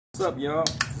What's up, y'all?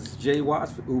 This is Jay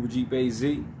Watts for Uber Jeep AZ.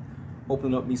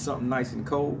 Opening up me something nice and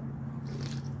cold.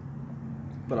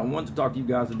 But I wanted to talk to you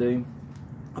guys today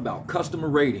about customer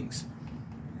ratings.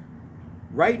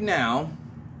 Right now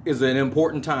is an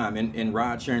important time in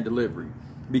ride sharing delivery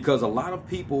because a lot of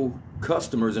people,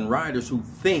 customers and riders who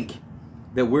think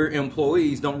that we're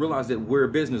employees don't realize that we're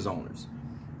business owners.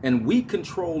 And we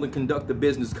control and conduct the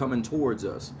business coming towards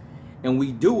us. And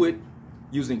we do it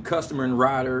using customer and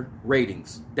rider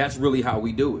ratings. That's really how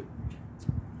we do it.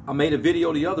 I made a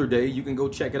video the other day, you can go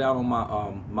check it out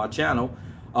on my channel,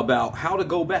 about how to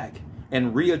go back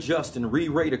and readjust and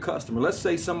re-rate a customer. Let's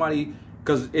say somebody,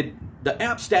 because the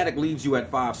app static leaves you at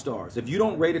 5 stars. If you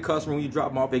don't rate a customer when you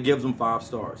drop them off, it gives them 5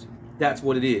 stars. That's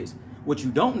what it is. What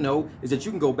you don't know is that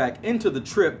you can go back into the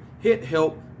trip, hit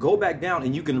help, go back down,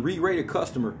 and you can re-rate a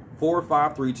customer 4,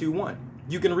 5, 3, 2, 1.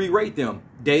 You can re-rate them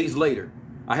days later.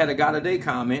 I had a guy today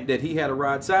comment that he had a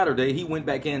ride Saturday. He went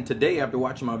back in today after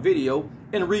watching my video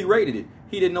and re-rated it.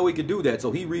 He didn't know he could do that,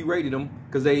 so he re-rated them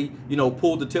because they,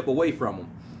 pulled the tip away from him.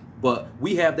 But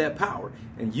we have that power.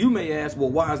 And you may ask, well,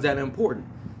 why is that important?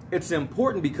 It's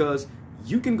important because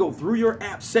you can go through your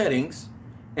app settings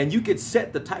and you can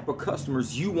set the type of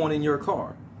customers you want in your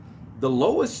car. The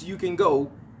lowest you can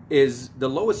go is, the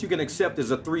lowest you can accept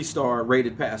is a 3-star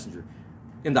rated passenger.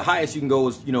 And the highest you can go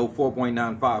is,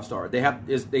 4.95 star.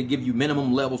 They give you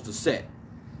minimum levels to set.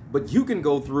 But you can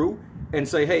go through and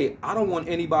say, hey, I don't want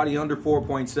anybody under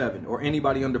 4.7 or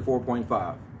anybody under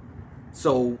 4.5.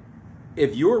 So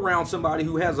if you're around somebody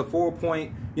who has a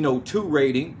 4.2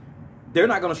 rating, they're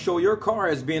not going to show your car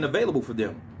as being available for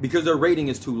them because their rating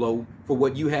is too low for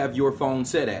what you have your phone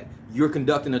set at. You're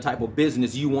conducting the type of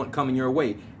business you want coming your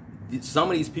way.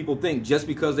 Some of these people think just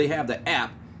because they have the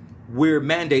app, we're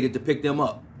mandated to pick them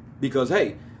up because,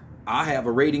 hey, I have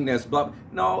a rating that's blah.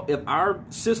 No, if our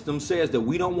system says that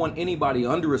we don't want anybody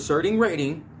under a certain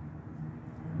rating,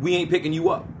 we ain't picking you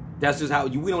up. That's just how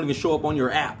we don't even show up on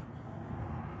your app.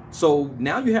 So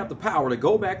now you have the power to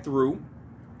go back through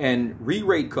and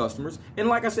re-rate customers. And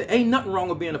like I said, ain't nothing wrong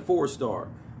with being a 4-star.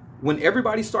 When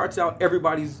everybody starts out,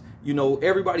 everybody's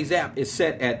app is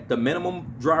set at the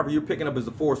minimum driver you're picking up is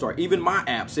a 4-star. Even my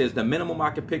app says the minimum I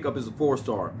can pick up is a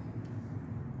 4-star.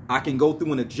 I can go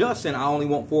through and adjust and I only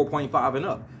want 4.5 and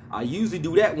up. I usually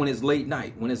do that when it's late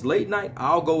night. When it's late night,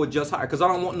 I'll go adjust higher because I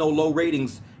don't want no low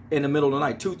ratings in the middle of the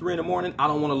night. 2, 3 in the morning, I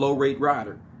don't want a low rate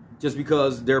rider. Just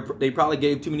because they probably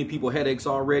gave too many people headaches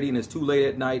already and it's too late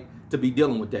at night to be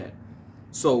dealing with that.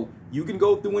 So you can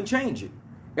go through and change it.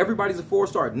 Everybody's a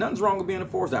 4-star. Nothing's wrong with being a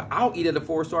 4-star. I'll eat at a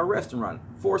 4-star restaurant.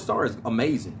 4-star is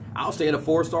amazing. I'll stay at a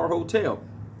 4-star hotel.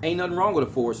 Ain't nothing wrong with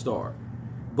a 4-star.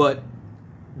 But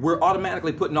we're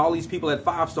automatically putting all these people at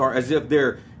 5-star as if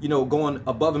they're, going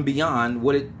above and beyond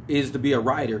what it is to be a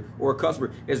rider or a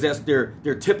customer. As if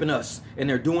they're tipping us and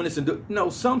they're doing this and do. No,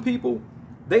 some people,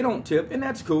 they don't tip, and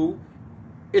that's cool.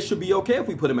 It should be okay if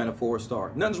we put them at a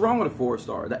 4-star. Nothing's wrong with a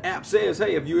 4-star. The app says,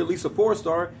 hey, if you're at least a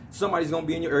 4-star, somebody's going to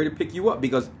be in your area to pick you up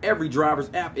because every driver's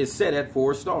app is set at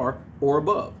 4-star or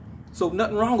above. So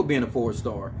nothing wrong with being a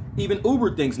 4-star. Even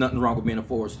Uber thinks nothing wrong with being a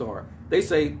 4-star. They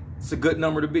say it's a good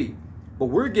number to be. But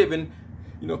we're giving,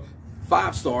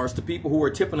 5 stars to people who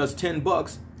are tipping us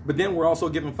 $10, but then we're also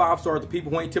giving 5 stars to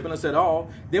people who ain't tipping us at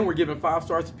all. Then we're giving 5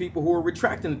 stars to people who are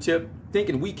retracting the tip,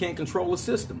 thinking we can't control the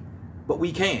system. But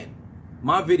we can.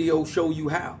 My videos show you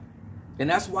how. And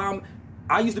that's why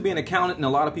I used to be an accountant, and a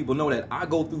lot of people know that. I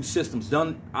go through systems.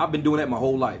 I've been doing that my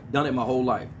whole life. Done it my whole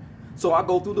life. So I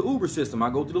go through the Uber system.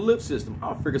 I go through the Lyft system.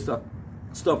 I'll figure stuff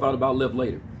out about Lyft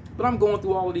later. But I'm going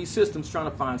through all of these systems trying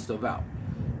to find stuff out.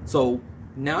 So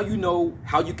now you know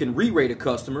how you can re-rate a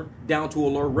customer down to a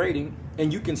lower rating,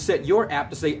 and you can set your app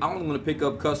to say, I only want to pick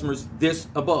up customers this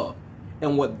above.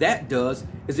 And what that does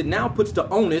is it now puts the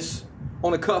onus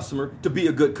on a customer to be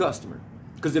a good customer.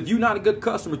 Because if you're not a good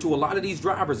customer to a lot of these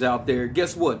drivers out there,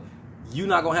 guess what? You're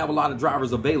not going to have a lot of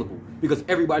drivers available because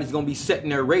everybody's going to be setting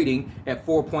their rating at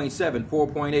 4.7,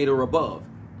 4.8 or above,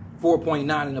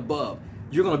 4.9 and above.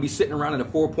 You're going to be sitting around at a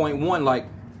 4.1 like,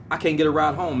 I can't get a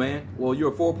ride home, man. Well,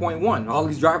 you're a 4.1. All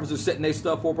these drivers are setting their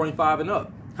stuff 4.5 and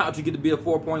up. How'd you get to be a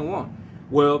 4.1?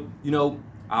 Well,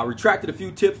 I retracted a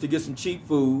few tips to get some cheap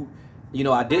food.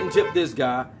 I didn't tip this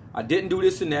guy. I didn't do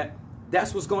this and that.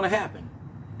 That's what's going to happen.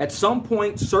 At some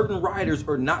point, certain riders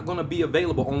are not going to be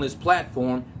available on this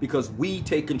platform because we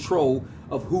take control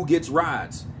of who gets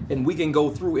rides. And we can go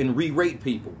through and re-rate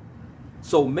people.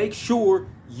 So make sure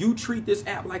you treat this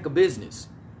app like a business.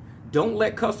 Don't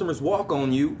let customers walk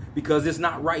on you because it's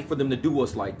not right for them to do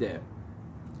us like that.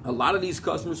 A lot of these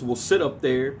customers will sit up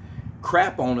there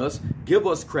crap on us, give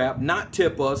us crap, not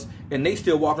tip us, and they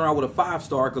still walking around with a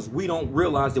 5-star because we don't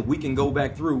realize that we can go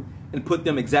back through and put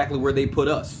them exactly where they put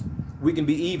us. We can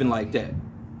be even like that.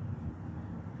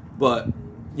 But,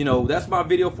 you know, that's my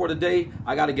video for today.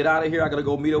 I got to get out of here. I got to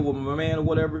go meet up with my man or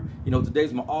whatever. You know,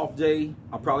 today's my off day.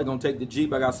 I'm probably going to take the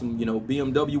Jeep. I got some, you know,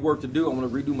 BMW work to do. I'm going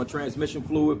to redo my transmission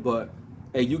fluid. But,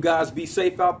 hey, you guys be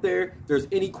safe out there. If there's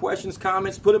any questions,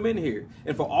 comments, put them in here.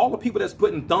 And for all the people that's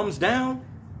putting thumbs down,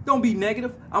 don't be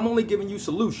negative. I'm only giving you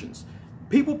solutions.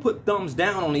 People put thumbs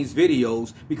down on these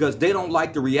videos because they don't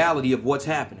like the reality of what's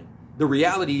happening. The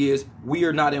reality is we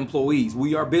are not employees.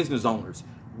 We are business owners.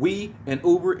 We and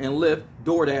Uber and Lyft,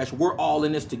 DoorDash, we're all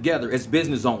in this together as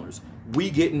business owners.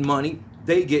 We getting money,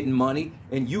 they getting money,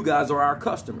 and you guys are our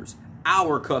customers,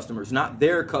 not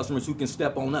their customers who can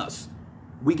step on us.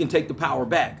 We can take the power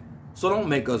back. So don't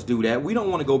make us do that. We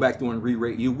don't want to go back through and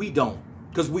re-rate you. We don't,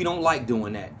 because we don't like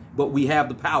doing that, but we have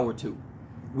the power to.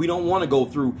 We don't want to go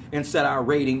through and set our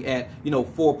rating at, you know,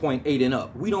 4.8 and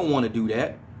up. We don't want to do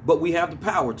that, but we have the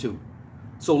power to.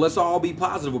 So let's all be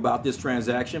positive about this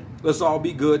transaction. Let's all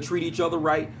be good, treat each other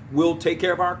right. We'll take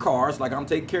care of our cars like I'm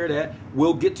taking care of that.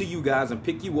 We'll get to you guys and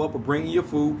pick you up or bring you your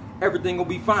food. Everything will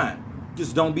be fine.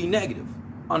 Just don't be negative.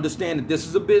 Understand that this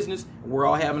is a business and we're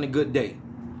all having a good day.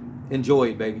 Enjoy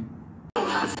it, baby.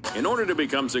 In order to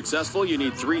become successful, you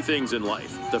need 3 things in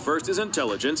life. The first is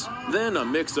intelligence, then a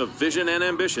mix of vision and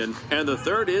ambition, and the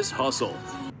third is hustle.